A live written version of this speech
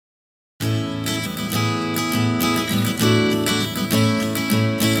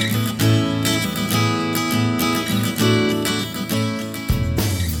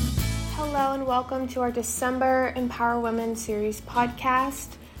welcome to our December Empower Women series podcast.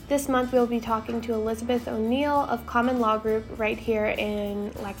 This month we'll be talking to Elizabeth O'Neill of Common Law Group right here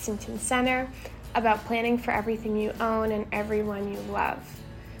in Lexington Center about planning for everything you own and everyone you love.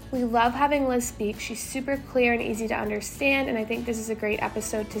 We love having Liz speak. She's super clear and easy to understand, and I think this is a great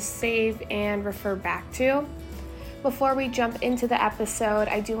episode to save and refer back to. Before we jump into the episode,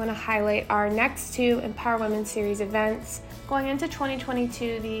 I do want to highlight our next two Empower Women series events. Going into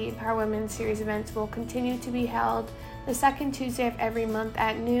 2022, the Empower Women series events will continue to be held the second Tuesday of every month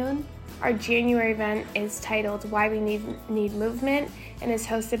at noon. Our January event is titled Why We Need Movement and is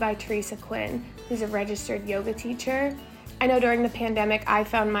hosted by Teresa Quinn, who's a registered yoga teacher. I know during the pandemic, I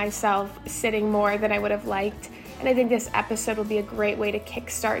found myself sitting more than I would have liked, and I think this episode will be a great way to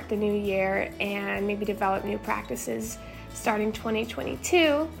kickstart the new year and maybe develop new practices starting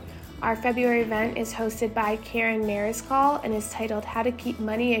 2022. Our February event is hosted by Karen Mariscal and is titled How to Keep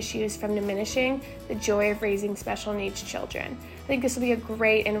Money Issues from Diminishing the Joy of Raising Special Needs Children. I think this will be a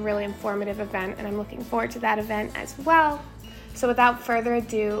great and really informative event, and I'm looking forward to that event as well. So without further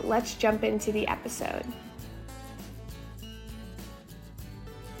ado, let's jump into the episode.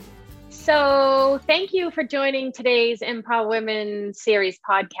 So thank you for joining today's Empower Women series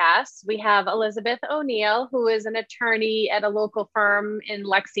podcast. We have Elizabeth O'Neill, who is an attorney at a local firm in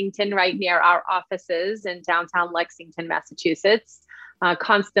Lexington, right near our offices in downtown Lexington, Massachusetts,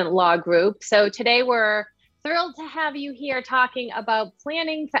 Constant Law Group. So today we're thrilled to have you here talking about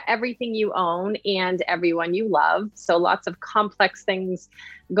planning for everything you own and everyone you love. So lots of complex things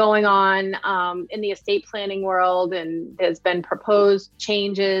going on in the estate planning world, and there's been proposed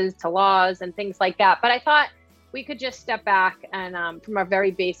changes to laws and things like that. But I thought we could just step back and from a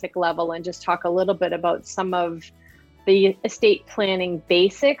very basic level and just talk a little bit about some of the estate planning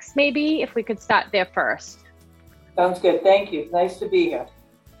basics, maybe, if we could start there first. Sounds good. Thank you. Nice to be here.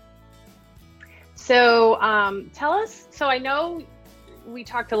 So tell us, so I know we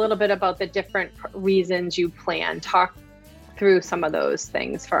talked a little bit about the different reasons you plan. Talk through some of those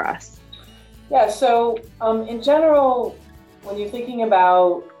things for us. Yeah, so in general, when you're thinking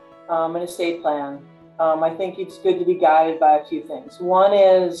about an estate plan, I think it's good to be guided by a few things. One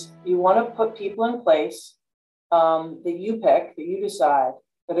is you want to put people in place that you pick, that you decide,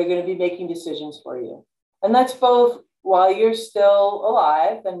 that are going to be making decisions for you. And that's both while you're still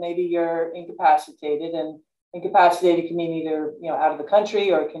alive and maybe you're incapacitated, and incapacitated can mean either out of the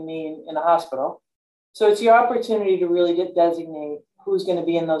country or it can mean in a hospital. So it's your opportunity to really designate who's going to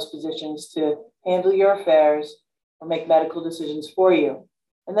be in those positions to handle your affairs or make medical decisions for you.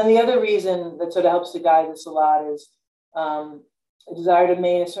 And then the other reason that sort of helps to guide this a lot is a desire to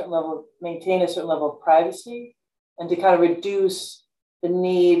maintain a certain level of privacy and to kind of reduce the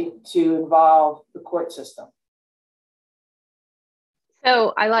need to involve the court system.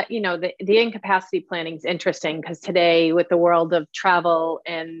 So I like, the incapacity planning is interesting because today with the world of travel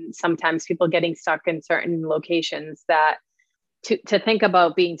and sometimes people getting stuck in certain locations, that to think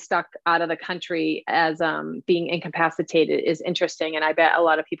about being stuck out of the country as being incapacitated is interesting. And I bet a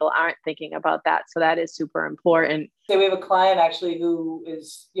lot of people aren't thinking about that. So that is super important. So we have a client actually who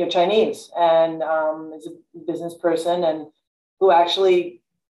is Chinese and is a business person and who actually,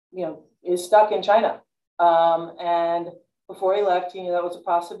 is stuck in China. And before he left, he knew that was a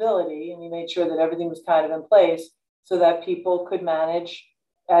possibility, and he made sure that everything was kind of in place so that people could manage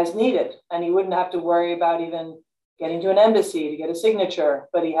as needed. And he wouldn't have to worry about even getting to an embassy to get a signature,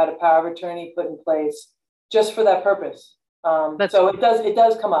 but he had a power of attorney put in place just for that purpose. So it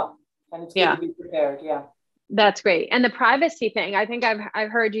does come up, and it's good to be prepared. Yeah, that's great. And the privacy thing, I think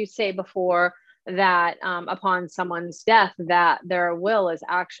I've heard you say before that upon someone's death that their will is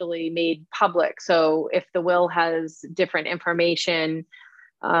actually made public. So if the will has different information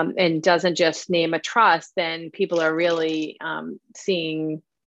and doesn't just name a trust, then people are really seeing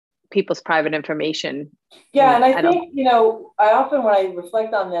people's private information. Yeah, and I think, I often, when I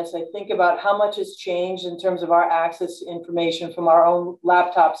reflect on this, I think about how much has changed in terms of our access to information from our own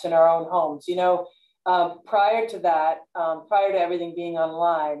laptops in our own homes. Prior to that, prior to everything being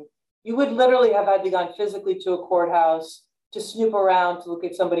online, you would literally have had to gone physically to a courthouse to snoop around, to look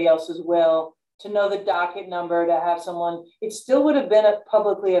at somebody else's will, to know the docket number, to have someone, it still would have been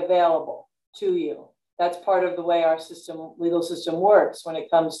publicly available to you. That's part of the way our legal system works when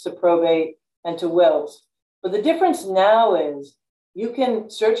it comes to probate and to wills. But the difference now is you can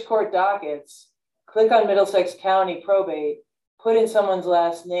search court dockets, click on Middlesex County probate, put in someone's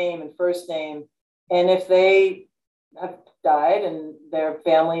last name and first name, and if they have died and their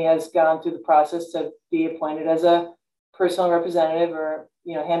family has gone through the process to be appointed as a personal representative or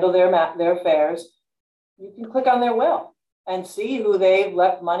handle their affairs, you can click on their will and see who they've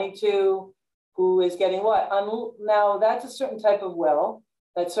left money to, who is getting what. Now, that's a certain type of will.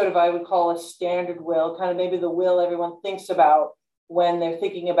 That's sort of, I would call a standard will, kind of maybe the will everyone thinks about when they're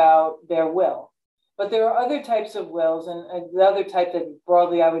thinking about their will. But there are other types of wills, and the other type that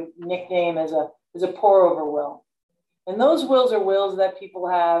broadly I would nickname as a pour-over will. And those wills are wills that people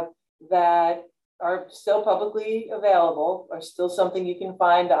have that are still publicly available, are still something you can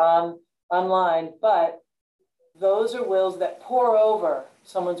find online, but those are wills that pour over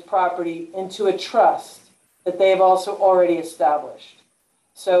someone's property into a trust that they have also already established.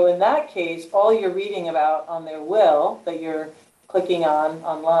 So in that case, all you're reading about on their will that you're clicking on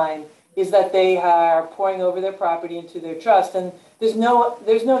online is that they are pouring over their property into their trust, and there's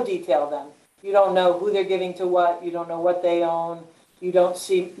no detail then. You don't know who they're giving to what. You don't know what they own. You don't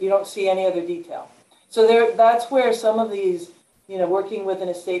see any other detail. So that's where some of these, working with an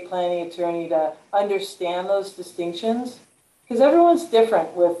estate planning attorney to understand those distinctions, because everyone's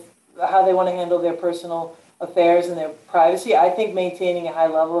different with how they want to handle their personal affairs and their privacy. I think maintaining a high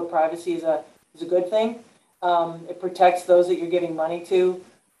level of privacy is a good thing. It protects those that you're giving money to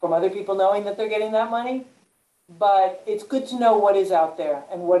from other people knowing that they're getting that money. But it's good to know what is out there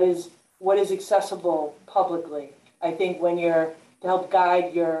and what is accessible publicly. I think when you're to help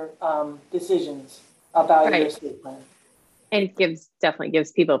guide your decisions about your estate plan. And it definitely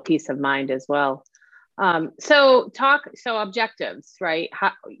gives people peace of mind as well. So objectives, right?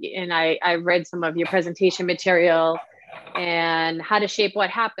 I read some of your presentation material and how to shape what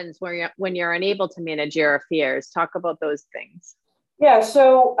happens when you're unable to manage your affairs. Talk about those things. Yeah,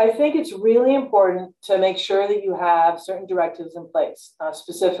 so I think it's really important to make sure that you have certain directives in place,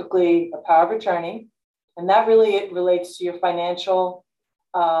 specifically a power of attorney, and that really it relates to your financial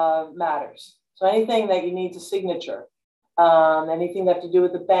matters. So anything that you need to signature, anything that have to do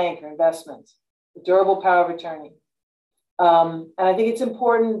with the bank or investments, a durable power of attorney. And I think it's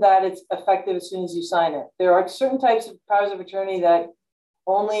important that it's effective as soon as you sign it. There are certain types of powers of attorney that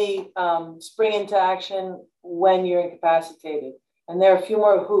only spring into action when you're incapacitated. And there are a few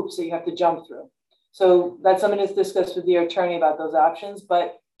more hoops that you have to jump through. So that's something to discuss with your attorney about those options.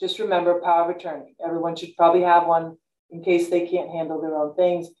 But just remember, power of attorney. Everyone should probably have one in case they can't handle their own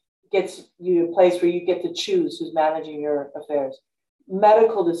things. It gets you to a place where you get to choose who's managing your affairs.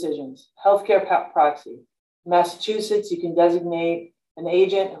 Medical decisions, healthcare proxy. In Massachusetts, you can designate an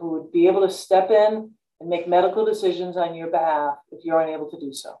agent who would be able to step in and make medical decisions on your behalf if you're unable to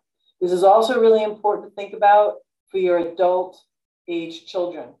do so. This is also really important to think about for your adult age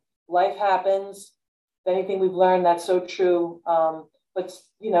children. Life happens. If anything we've learned, that's so true. But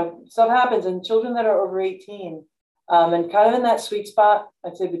stuff happens, and children that are over 18 and kind of in that sweet spot,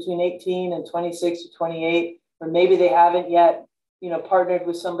 I'd say between 18 and 26 or 28, or maybe they haven't yet, partnered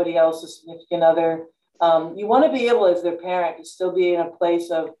with somebody else, a significant other. You want to be able, as their parent, to still be in a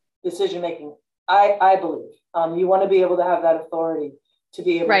place of decision making. I believe you want to be able to have that authority to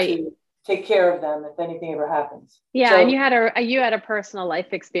be able to take care of them if anything ever happens. Yeah, so, and you had a personal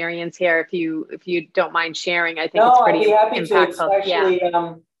life experience here. If you don't mind sharing, I think it's pretty I'd be happy impactful. To. It's actually,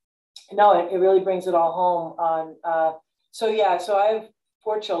 it really brings it all home. So I have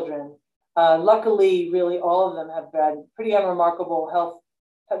 4 children. Luckily, really all of them have had pretty unremarkable health,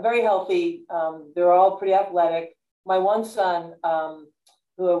 very healthy. They're all pretty athletic. My one son,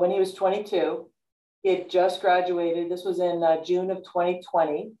 who when he was 22, he had just graduated. This was in June of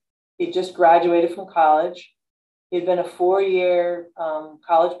 2020. He just graduated from college. He'd been a 4-year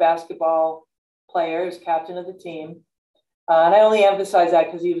college basketball player, as captain of the team. And I only emphasize that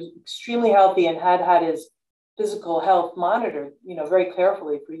because he was extremely healthy and had his physical health monitored, very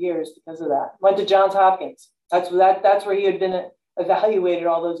carefully for years because of that. Went to Johns Hopkins. That's where he had been evaluated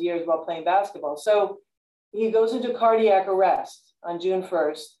all those years while playing basketball. So he goes into cardiac arrest on June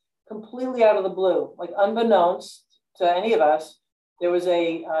 1st, completely out of the blue, like unbeknownst to any of us. There was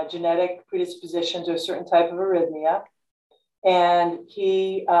a genetic predisposition to a certain type of arrhythmia. And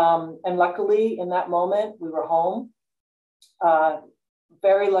and luckily in that moment, we were home.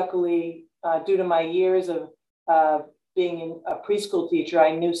 Very luckily, due to my years of being a preschool teacher,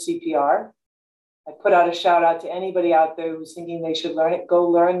 I knew CPR. I put out a shout out to anybody out there who's thinking they should learn it. Go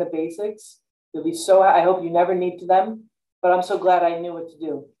learn the basics. I hope you never need to them, but I'm so glad I knew what to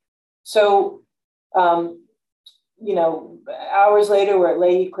do. So, hours later, we're at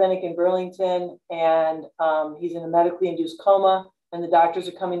Leahy Clinic in Burlington, and he's in a medically induced coma, and the doctors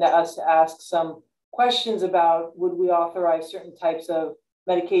are coming to us to ask some questions about would we authorize certain types of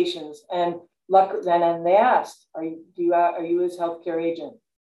medications. And they asked, are you his healthcare agent?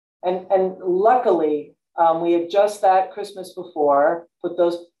 And luckily, we had just that Christmas before put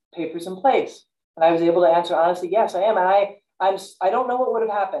those papers in place, and I was able to answer honestly, yes, I am. And I don't know what would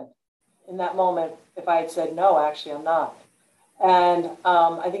have happened in that moment if I had said, no, actually, I'm not. And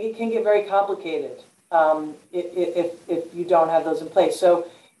I think it can get very complicated if you don't have those in place. So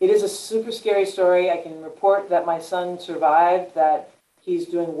it is a super scary story. I can report that my son survived, that he's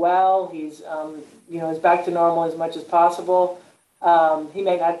doing well. He's, is back to normal as much as possible. He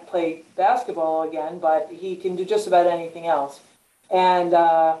may not play basketball again, but he can do just about anything else. And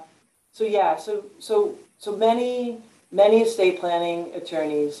so many estate planning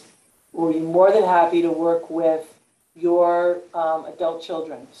attorneys will be more than happy to work with your adult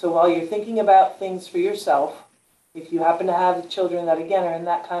children. So while you're thinking about things for yourself, if you happen to have children that, again, are in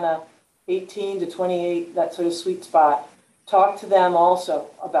that kind of 18 to 28, that sort of sweet spot, talk to them also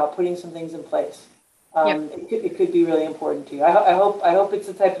about putting some things in place. Yep. It could be really important to you. I hope it's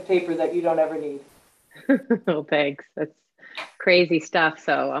the type of paper that you don't ever need. Oh, thanks. That's crazy stuff.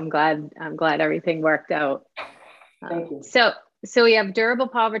 So I'm glad everything worked out. Thank you. So we have durable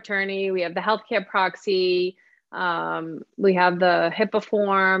power of attorney, we have the healthcare proxy, we have the HIPAA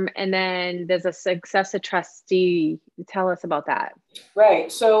form, and then there's a successor trustee. Tell us about that.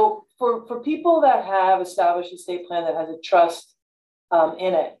 Right. So for people that have established a estate plan that has a trust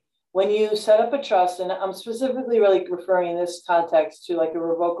in it, when you set up a trust, and I'm specifically really referring in this context to like a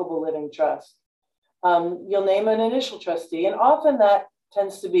revocable living trust, you'll name an initial trustee, and often that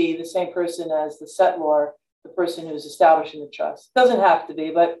tends to be the same person as the settlor, the person who's establishing the trust. Doesn't have to be,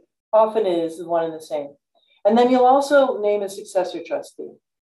 but often it is one and the same. And then you'll also name a successor trustee.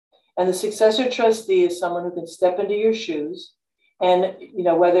 And the successor trustee is someone who can step into your shoes, and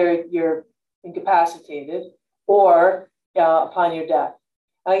whether you're incapacitated or upon your death.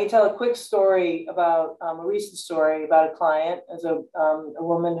 I can tell a quick story about a recent story about a client, as a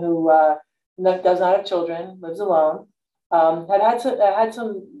woman who does not have children, lives alone, had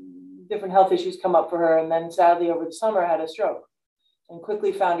some different health issues come up for her, and then sadly over the summer had a stroke, and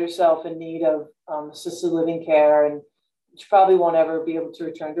quickly found herself in need of assisted living care, and she probably won't ever be able to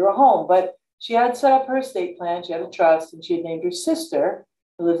return to her home. But she had set up her estate plan, she had a trust, and she had named her sister,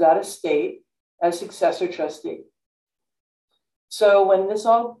 who lives out of state, as successor trustee. So when this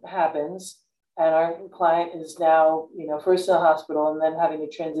all happens, and our client is now, first in the hospital and then having to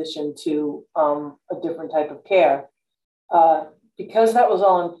transition to a different type of care, because that was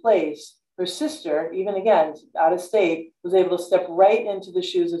all in place, her sister, even again, out of state, was able to step right into the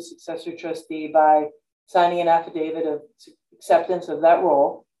shoes of successor trustee by signing an affidavit of acceptance of that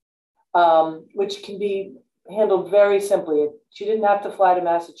role, which can be handled very simply. She didn't have to fly to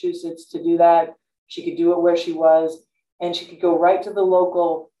Massachusetts to do that. She could do it where she was, and she could go right to the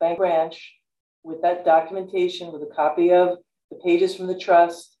local bank branch with that documentation, with a copy of the pages from the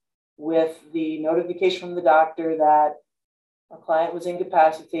trust, with the notification from the doctor that our client was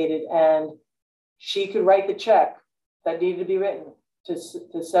incapacitated, and she could write the check that needed to be written to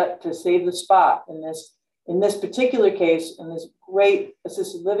save the spot in this particular case, in this great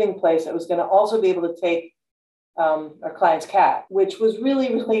assisted living place that was going to also be able to take our client's cat, which was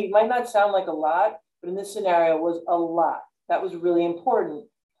really, really, might not sound like a lot, but in this scenario was a lot. That was really important.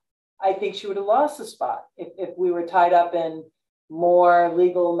 I think she would have lost the spot if we were tied up in more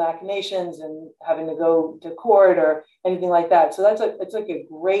legal machinations and having to go to court or anything like that. So it's like a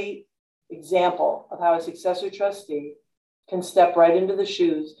great example of how a successor trustee can step right into the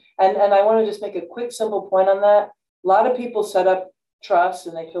shoes. And I want to just make a quick, simple point on that. A lot of people set up trusts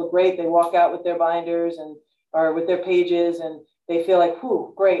and they feel great. They walk out with their binders or with their pages, and they feel like,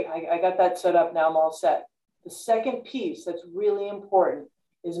 whew, great, I got that set up, now I'm all set. The second piece that's really important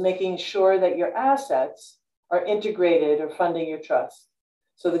is making sure that your assets are integrated or funding your trust.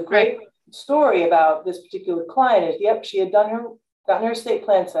 So the great story about this particular client is, yep, she had gotten her estate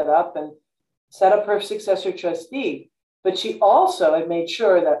plan set up and set up her successor trustee, but she also had made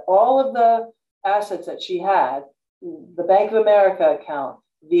sure that all of the assets that she had, the Bank of America account,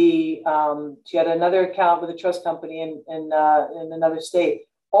 she had another account with a trust company in another state,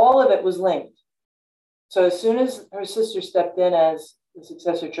 all of it was linked. So as soon as her sister stepped in as the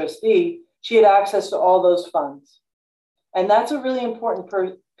successor trustee, she had access to all those funds. And that's a really important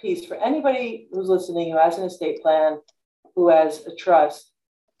piece for anybody who's listening, who has an estate plan, who has a trust.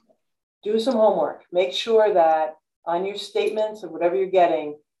 Do some homework. Make sure that on your statements or whatever you're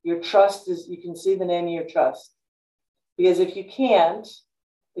getting, your trust is, you can see the name of your trust. Because if you can't,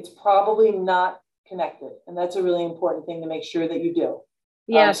 it's probably not connected. And that's a really important thing to make sure that you do.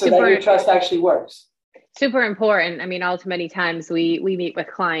 Yeah, so that your trust actually works. Super important. I mean, many times we meet with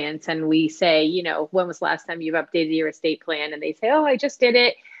clients and we say, when was the last time you've updated your estate plan? And they say, oh, I just did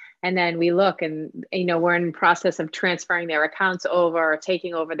it. And then we look and, we're in the process of transferring their accounts over or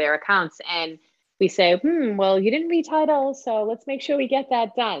taking over their accounts. And we say, well, you didn't retitle, so let's make sure we get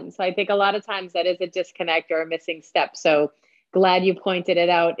that done. So I think a lot of times that is a disconnect or a missing step. So glad you pointed it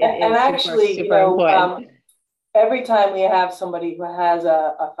out. And actually, super important. Every time we have somebody who has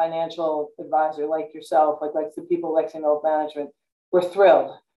a financial advisor like yourself, like the people at Lexington Wealth Management, we're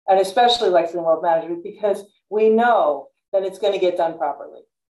thrilled. And especially Lexington Wealth Management, because we know that it's going to get done properly.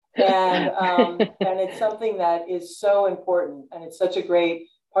 And and it's something that is so important, and it's such a great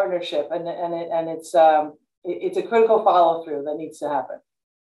partnership, and it's a critical follow through that needs to happen.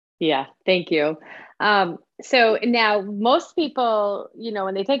 Yeah, thank you. So now most people,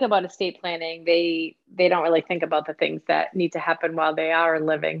 when they think about estate planning, they don't really think about the things that need to happen while they are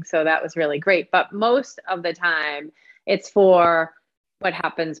living. So that was really great. But most of the time it's for what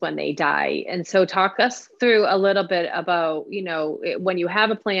happens when they die. And so talk us through a little bit about, when you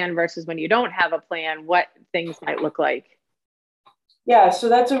have a plan versus when you don't have a plan, what things might look like. Yeah, so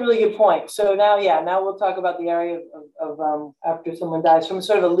that's a really good point. So now we'll talk about the area of after someone dies from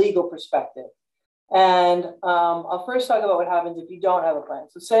sort of a legal perspective. And I'll first talk about what happens if you don't have a plan.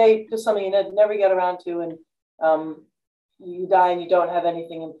 So say just something you never get around to, and you die and you don't have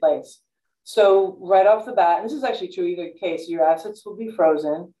anything in place. So right off the bat, and this is actually true either case, your assets will be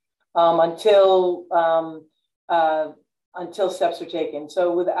frozen until steps are taken.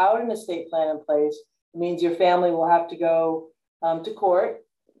 So without an estate plan in place, it means your family will have to go to court,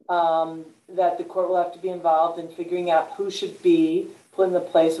 that the court will have to be involved in figuring out who should be put in the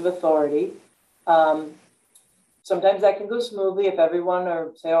place of authority. Sometimes that can go smoothly if everyone,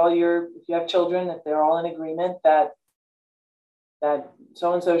 or say if you have children, if they're all in agreement that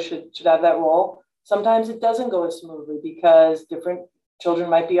so-and-so should have that role. Sometimes it doesn't go as smoothly because different children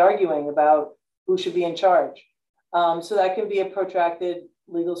might be arguing about who should be in charge. So that can be a protracted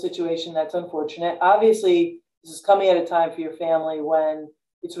legal situation that's unfortunate. Obviously, this is coming at a time for your family when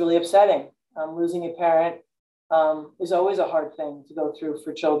it's really upsetting. Losing a parent is always a hard thing to go through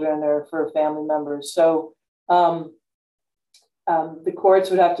for children or for family members. So the courts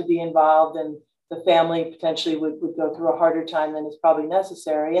would have to be involved, and the family potentially would go through a harder time than is probably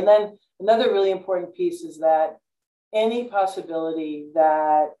necessary. And then another really important piece is that any possibility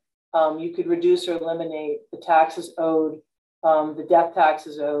that you could reduce or eliminate the taxes owed, the death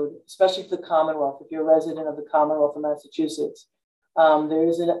taxes owed, especially to the Commonwealth, if you're a resident of the Commonwealth of Massachusetts. There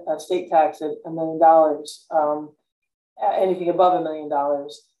is a state tax at $1 million, anything above $1 million.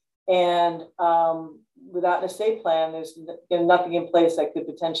 And without an estate plan, there's nothing in place that could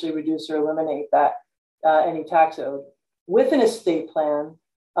potentially reduce or eliminate that, any tax owed. With an estate plan,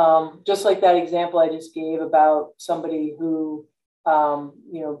 just like that example I just gave about somebody who,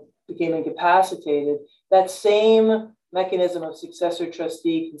 became incapacitated, that same mechanism of successor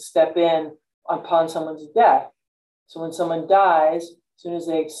trustee can step in upon someone's death. So when someone dies, as soon as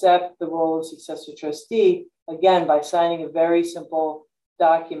they accept the role of successor trustee, again, by signing a very simple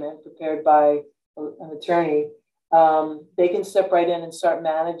document prepared by an attorney, they can step right in and start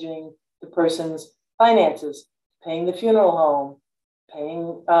managing the person's finances, paying the funeral home,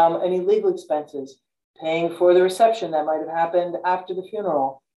 paying any legal expenses, paying for the reception that might have happened after the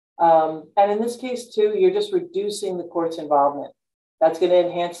funeral. And in this case, too, you're just reducing the court's involvement. That's going to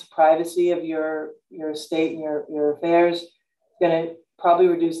enhance the privacy of your estate and your affairs. It's going to probably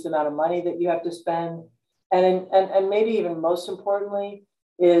reduce the amount of money that you have to spend. And maybe even most importantly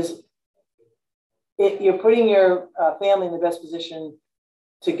is you're putting your family in the best position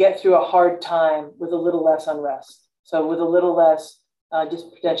to get through a hard time with a little less unrest. So with a little less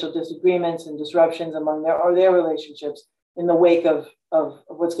potential disagreements and disruptions among their relationships in the wake of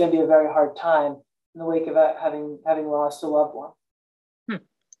what's going to be a very hard time, in the wake of having lost a loved one.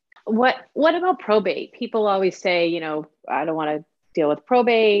 What about probate? People always say, I don't want to deal with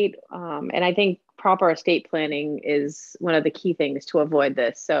probate. And I think proper estate planning is one of the key things to avoid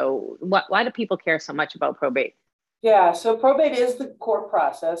this. So why do people care so much about probate? Yeah, so probate is the court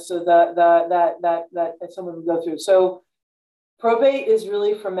process. So that someone would go through. So probate is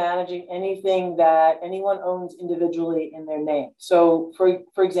really for managing anything that anyone owns individually in their name. So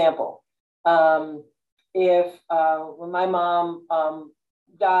for example, if when my mom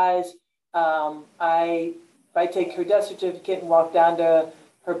dies, if I take her death certificate and walk down to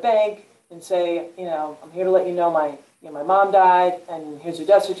her bank and say, I'm here to let you know my mom died, and here's her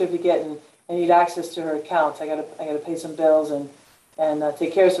death certificate, and I need access to her accounts. I gotta pay some bills and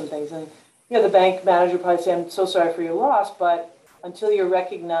take care of some things. And the bank manager would probably say, I'm so sorry for your loss, but until you're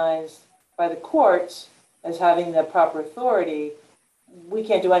recognized by the courts as having the proper authority, we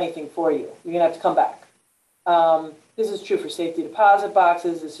can't do anything for you. You're gonna have to come back. This is true for safety deposit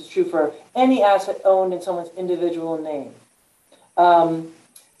boxes. This is true for any asset owned in someone's individual name.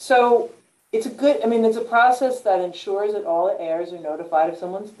 So it's a process that ensures that all heirs are notified of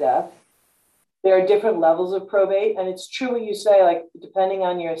someone's death. There are different levels of probate, and it's true what you say, like depending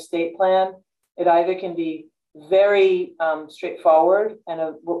on your estate plan, it either can be very straightforward and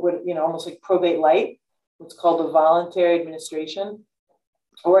almost like probate light, what's called a voluntary administration,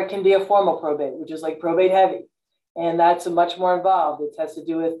 or it can be a formal probate, which is like probate heavy. And that's much more involved. It has to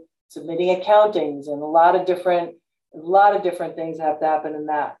do with submitting accountings and a lot of different things have to happen in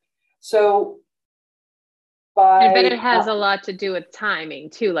that. So I bet it has a lot to do with timing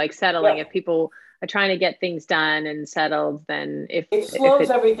too, like settling. Yeah. If people are trying to get things done and settled, then it slows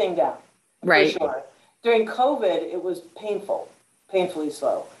everything down. Right. For sure. During COVID, it was painfully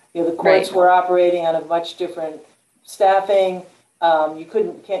slow. The courts were operating on a much different staffing. You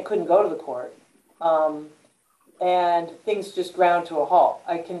couldn't go to the court. And things just ground to a halt.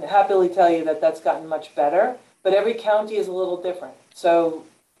 I can happily tell you that that's gotten much better, but every county is a little different. So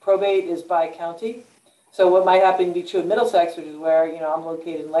probate is by county. So what might happen to be true of Middlesex, which is where I'm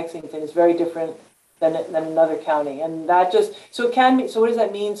located in Lexington, is very different than another county. And that so what does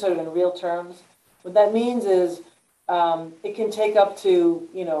that mean sort of in real terms? What that means is it can take up to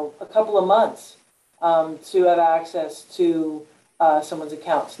a couple of months to have access to someone's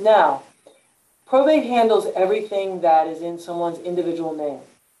accounts. Now, probate handles everything that is in someone's individual name.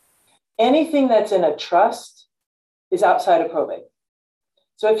 Anything that's in a trust is outside of probate.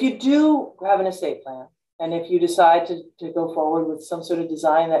 So if you do have an estate plan, and if you decide to go forward with some sort of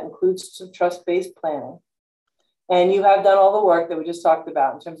design that includes some trust-based planning, and you have done all the work that we just talked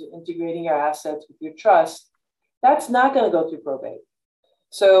about in terms of integrating your assets with your trust, that's not going to go through probate.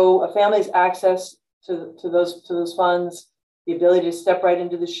 So a family's access to those funds, the ability to step right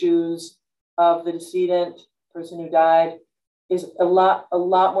into the shoes of the decedent, person who died, is a lot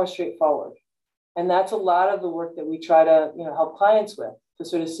more straightforward. And that's a lot of the work that we try to help clients with, to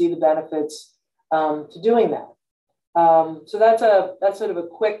sort of see the benefits to doing that. So that's sort of a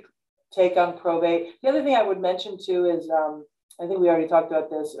quick take on probate. The other thing I would mention too is, I think we already talked about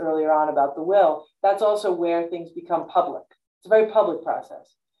this earlier on about the will. That's also where things become public. It's a very public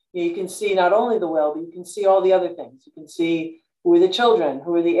process. You can see not only the will, but you can see all the other things. You can see who are the children,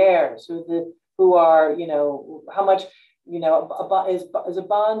 who are the heirs, who are how much is a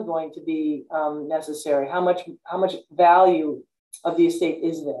bond going to be necessary? How much value of the estate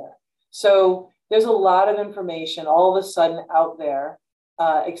is there? So there's a lot of information all of a sudden out there,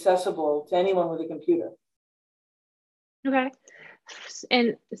 accessible to anyone with a computer. Okay.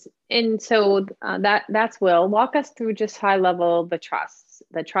 And so that's will. Walk us through just high level the trusts,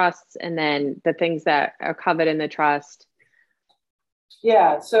 and then the things that are covered in the trust.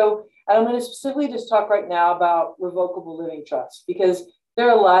 Yeah. So I'm going to specifically just talk right now about revocable living trusts, because there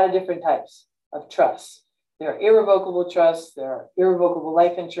are a lot of different types of trusts. There are irrevocable trusts, there are irrevocable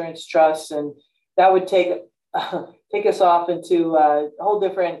life insurance trusts, and that would take us off into a whole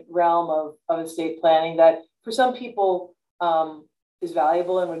different realm of estate planning that for some people is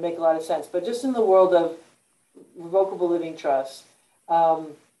valuable and would make a lot of sense. But just in the world of revocable living trusts,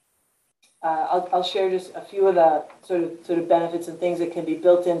 I'll share just a few of the sort of benefits and things that can be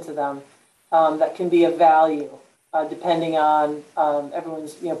built into them that can be of value depending on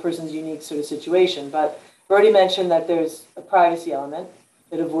everyone's person's unique sort of situation. But I've already mentioned that there's a privacy element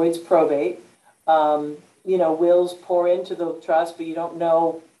that avoids probate. Wills pour into the trust, but you don't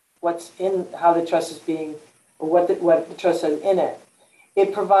know what's in how the trust is being, or what the trust has in it.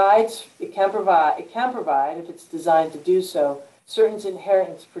 It can provide if it's designed to do so, certain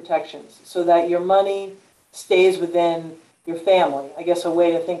inheritance protections so that your money stays within your family. I guess a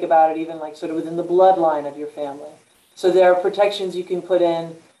way to think about it, even like sort of within the bloodline of your family. So there are protections you can put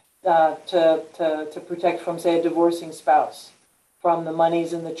in to protect from, say, a divorcing spouse, from the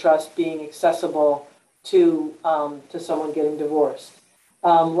monies in the trust being accessible to someone getting divorced.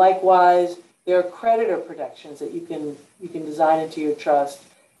 Likewise, there are creditor protections that you can design into your trust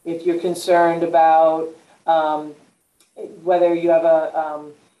if you're concerned about whether you have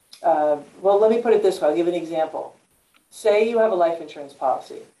well, let me put it this way. I'll give an example. Say you have a life insurance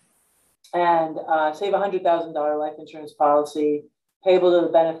policy, and say you have a $100,000 life insurance policy payable to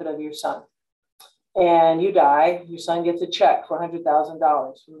the benefit of your son. And you die, your son gets a check for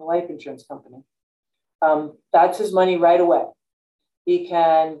 $100,000 from the life insurance company. That's his money right away. He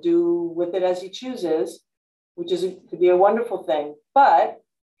can do with it as he chooses, which could be a wonderful thing. But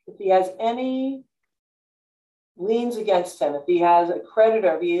if he has any liens against him, if he has a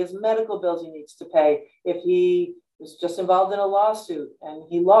creditor, if he has medical bills he needs to pay, if he was just involved in a lawsuit and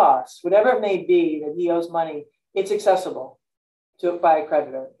he lost, whatever it may be that he owes money, it's accessible by a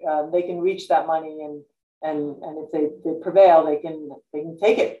creditor. They can reach that money, and if they prevail, they can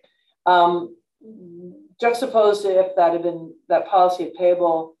take it. Juxtaposed to if that had been that policy had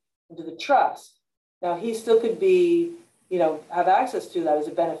payable into the trust. Now he still could be, have access to that as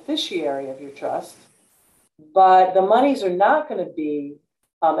a beneficiary of your trust, but the monies are not going to be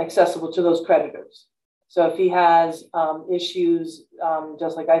accessible to those creditors. So if he has issues,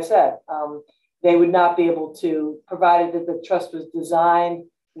 just like I said, they would not be able to, provided that the trust was designed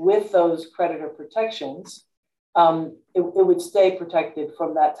with those creditor protections, it would stay protected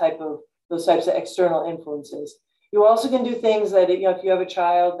from those types of external influences. You also can do things that, if you have a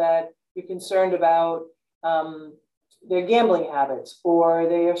child that you're concerned about their gambling habits, or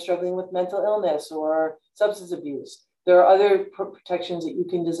they are struggling with mental illness or substance abuse, there are other protections that you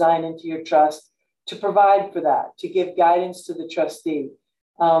can design into your trust to provide for that, to give guidance to the trustee.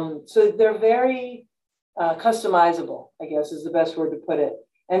 So they're very customizable, I guess is the best word to put it.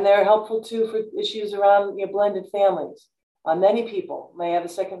 And they're helpful too for issues around blended families. Many people may have a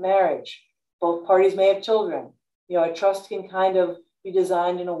second marriage. Both parties may have children. A trust can kind of be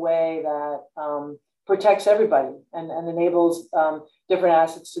designed in a way that protects everybody and enables different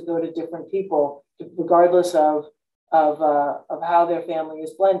assets to go to different people, regardless of how their family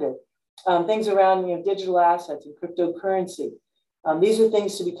is blended. Things around digital assets and cryptocurrency. These are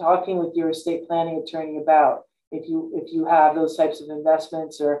things to be talking with your estate planning attorney about. If you have those types of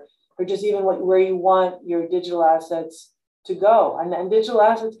investments, or just even where you want your digital assets to go, and digital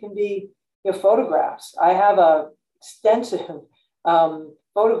assets can be photographs. I have a extensive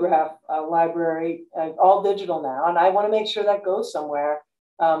photograph library, all digital now, and I want to make sure that goes somewhere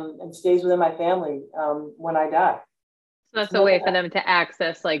and stays within my family when I die. So that's a way for them to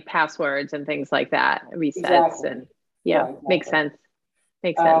access like passwords and things like that, resets, exactly. And exactly. Makes sense.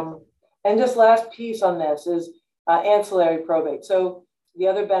 And just last piece on this is ancillary probate. So the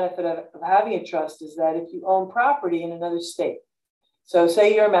other benefit of having a trust is that if you own property in another state, so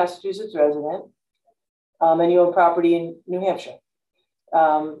say you're a Massachusetts resident and you own property in New Hampshire,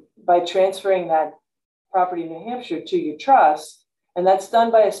 by transferring that property in New Hampshire to your trust, and that's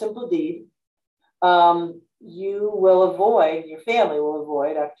done by a simple deed, your family will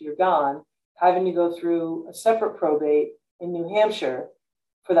avoid, after you're gone, having to go through a separate probate in New Hampshire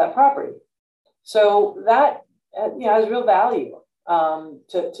for that property. So that has real value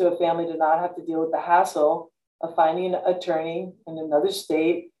to a family to not have to deal with the hassle of finding an attorney in another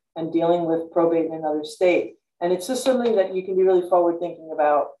state and dealing with probate in another state. And it's just something that you can be really forward thinking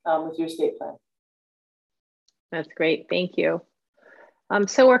about with your estate plan. That's great. Thank you.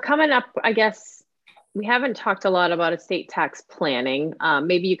 So we're coming up, I guess, we haven't talked a lot about estate tax planning.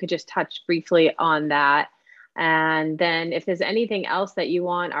 Maybe you could just touch briefly on that. And then if there's anything else that you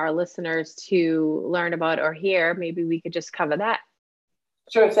want our listeners to learn about or hear, maybe we could just cover that.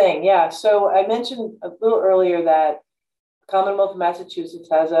 Sure thing. Yeah. So I mentioned a little earlier that Commonwealth of Massachusetts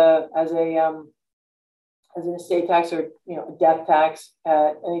has an estate tax, or a death tax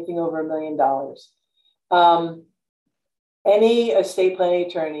at anything over $1 million. Any estate planning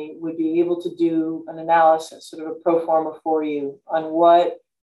attorney would be able to do an analysis, sort of a pro forma for you, on what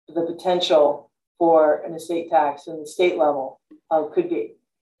the potential for an estate tax in the state level could be.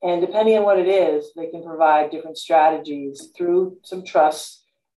 And depending on what it is, they can provide different strategies through some trusts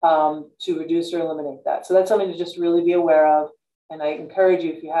to reduce or eliminate that. So that's something to just really be aware of. And I encourage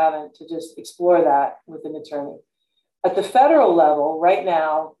you, if you haven't, to just explore that with an attorney. At the federal level, right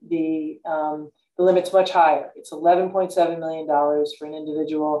now, the limit's much higher. It's $11.7 million for an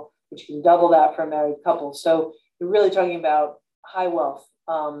individual, which can double that for a married couple. So you're really talking about high wealth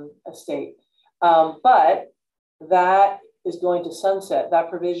estate. But that is going to sunset. That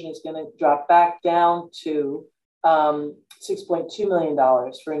provision is going to drop back down to $6.2 million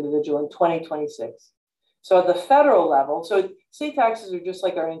for individual in 2026. So at the federal level, so state taxes are just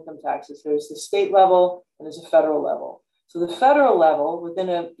like our income taxes. There's the state level and there's a federal level. So the federal level, within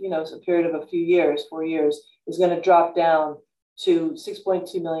a period of a few years, 4 years, is going to drop down to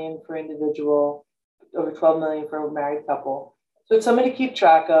 $6.2 million for individual, over $12 million for a married couple. So it's something to keep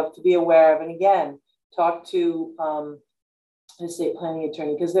track of, to be aware of, and again, talk to an estate planning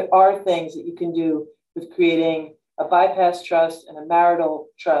attorney, because there are things that you can do with creating a bypass trust and a marital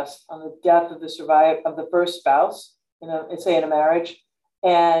trust on the death of the first spouse, in a marriage,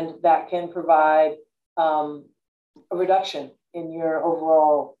 and that can provide a reduction in your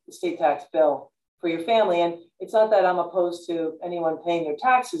overall estate tax bill for your family. And it's not that I'm opposed to anyone paying their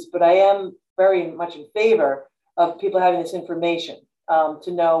taxes, but I am very much in favor of people having this information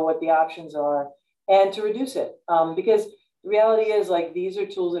to know what the options are and to reduce it. Because the reality is, these are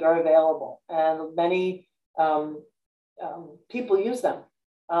tools that are available, and many people use them.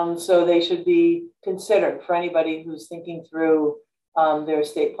 So they should be considered for anybody who's thinking through their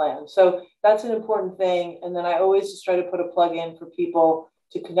estate plan. So that's an important thing. And then I always just try to put a plug in for people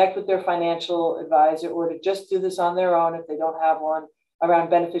to connect with their financial advisor or to just do this on their own if they don't have one around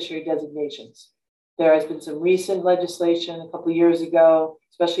beneficiary designations. There has been some recent legislation a couple of years ago,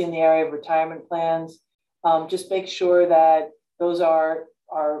 especially in the area of retirement plans. Just make sure that those are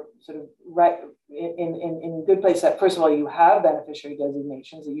sort of right in good place, that first of all, you have beneficiary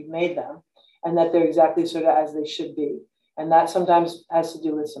designations, that you've made them, and that they're exactly sort of as they should be. And that sometimes has to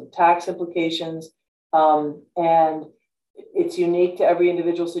do with some tax implications. And it's unique to every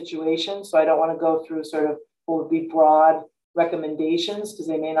individual situation. So I don't want to go through sort of what would be broad recommendations because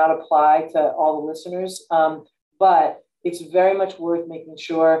they may not apply to all the listeners. But it's very much worth making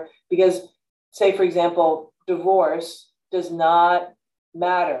sure, because say, for example, divorce does not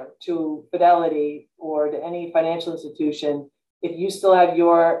matter to Fidelity or to any financial institution. If you still have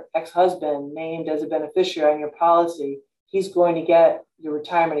your ex-husband named as a beneficiary on your policy, he's going to get your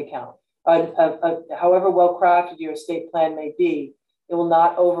retirement account. However well-crafted your estate plan may be, it will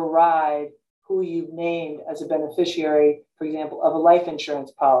not override who you've named as a beneficiary, for example, of a life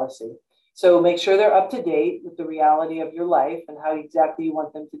insurance policy. So make sure they're up to date with the reality of your life and how exactly you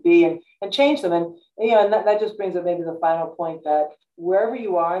want them to be, and change them. And and that just brings up maybe the final point, that wherever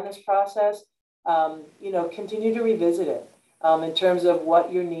you are in this process, continue to revisit it in terms of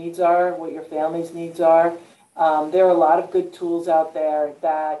what your needs are, what your family's needs are. There are a lot of good tools out there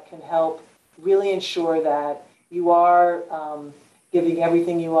that can help really ensure that you are giving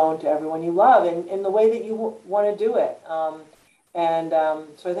everything you own to everyone you love in the way that you want to do it.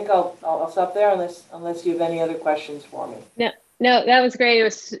 So I think I'll stop there unless you have any other questions for me. No, that was great.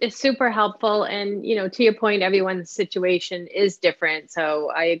 It's super helpful. And, to your point, everyone's situation is different.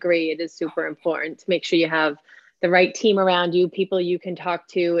 So I agree. It is super important to make sure you have the right team around you, people you can talk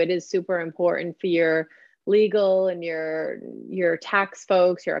to. It is super important for your legal and your tax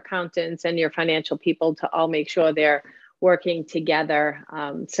folks, your accountants, and your financial people to all make sure they're working together.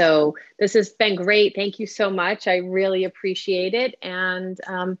 So this has been great. Thank you so much. I really appreciate it. And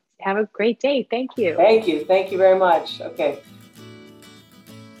have a great day. Thank you. Thank you. Thank you very much. Okay.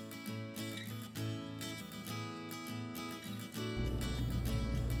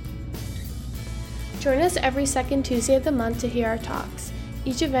 Join us every second Tuesday of the month to hear our talks.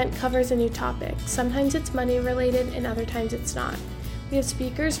 Each event covers a new topic. Sometimes it's money related and other times it's not. We have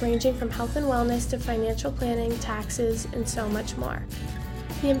speakers ranging from health and wellness to financial planning, taxes, and so much more.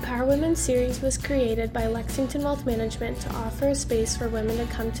 The Empower Women series was created by Lexington Wealth Management to offer a space for women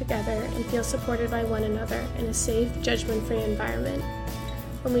to come together and feel supported by one another in a safe, judgment-free environment.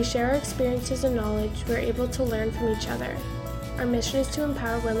 When we share our experiences and knowledge, we're able to learn from each other. Our mission is to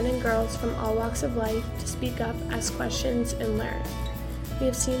empower women and girls from all walks of life to speak up, ask questions, and learn. We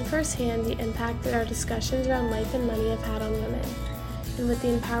have seen firsthand the impact that our discussions around life and money have had on women. And with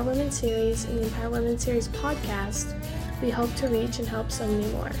the Empower Women series and the Empower Women series podcast, we hope to reach and help so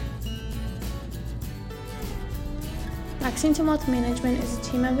many more. Lexington Wealth Management is a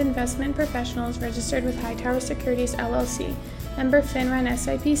team of investment professionals registered with Hightower Securities LLC, member FINRA and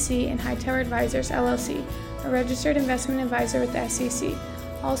SIPC, and Hightower Advisors LLC, a registered investment advisor with the SEC.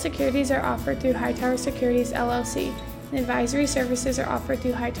 All securities are offered through Hightower Securities LLC, and advisory services are offered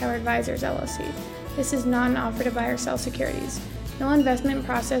through Hightower Advisors LLC. This is not an offer to buy or sell securities. No investment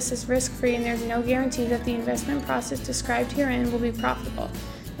process is risk-free, and there is no guarantee that the investment process described herein will be profitable.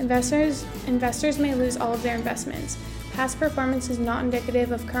 Investors may lose all of their investments. Past performance is not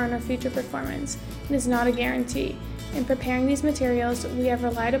indicative of current or future performance and is not a guarantee. In preparing these materials, we have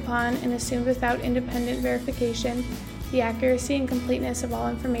relied upon and assumed without independent verification the accuracy and completeness of all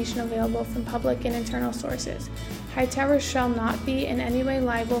information available from public and internal sources. Hightower shall not be in any way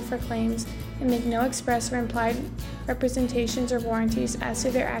liable for claims and make no express or implied representations or warranties as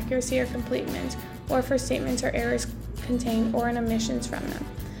to their accuracy or completeness, or for statements or errors contained or in omissions from them.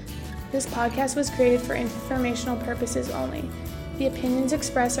 This podcast was created for informational purposes only. The opinions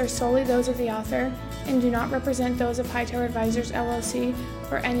expressed are solely those of the author and do not represent those of Hightower Advisors LLC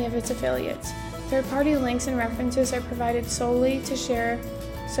or any of its affiliates. Third-party links and references are provided solely to share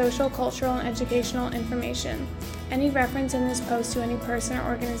social, cultural, and educational information. Any reference in this post to any person or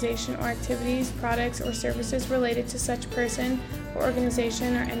organization or activities, products, or services related to such person or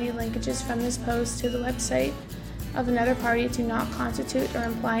organization, or any linkages from this post to the website of another party do not constitute or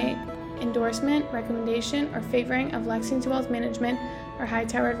imply endorsement, recommendation, or favoring of Lexington Wealth Management or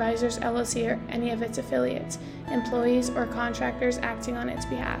Hightower Advisors LLC or any of its affiliates, employees, or contractors acting on its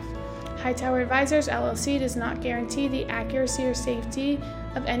behalf. Hightower Advisors LLC does not guarantee the accuracy or safety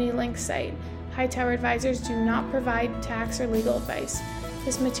of any linked site. Hightower Advisors do not provide tax or legal advice.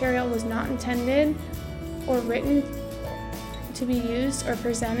 This material was not intended or written to be used or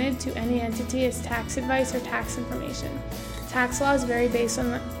presented to any entity as tax advice or tax information. Tax laws vary based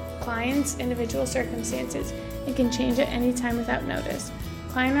on the client's individual circumstances and can change at any time without notice.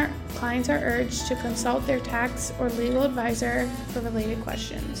 Clients are urged to consult their tax or legal advisor for related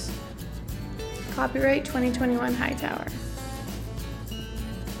questions. Copyright 2021 Hightower.